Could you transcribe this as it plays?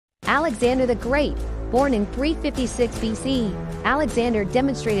Alexander the Great. Born in 356 BC, Alexander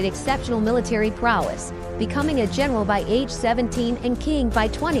demonstrated exceptional military prowess, becoming a general by age 17 and king by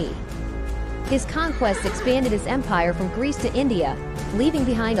 20. His conquests expanded his empire from Greece to India, leaving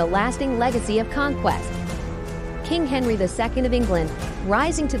behind a lasting legacy of conquest. King Henry II of England.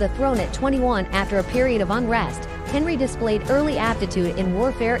 Rising to the throne at 21 after a period of unrest, Henry displayed early aptitude in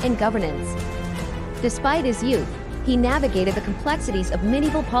warfare and governance. Despite his youth, he navigated the complexities of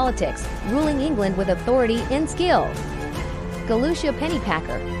medieval politics, ruling England with authority and skill. Galusha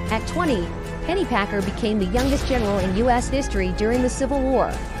Pennypacker. At 20, Pennypacker became the youngest general in U.S. history during the Civil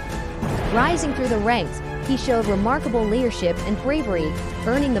War. Rising through the ranks, he showed remarkable leadership and bravery,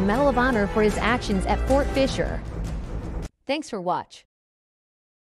 earning the Medal of Honor for his actions at Fort Fisher. Thanks for watching.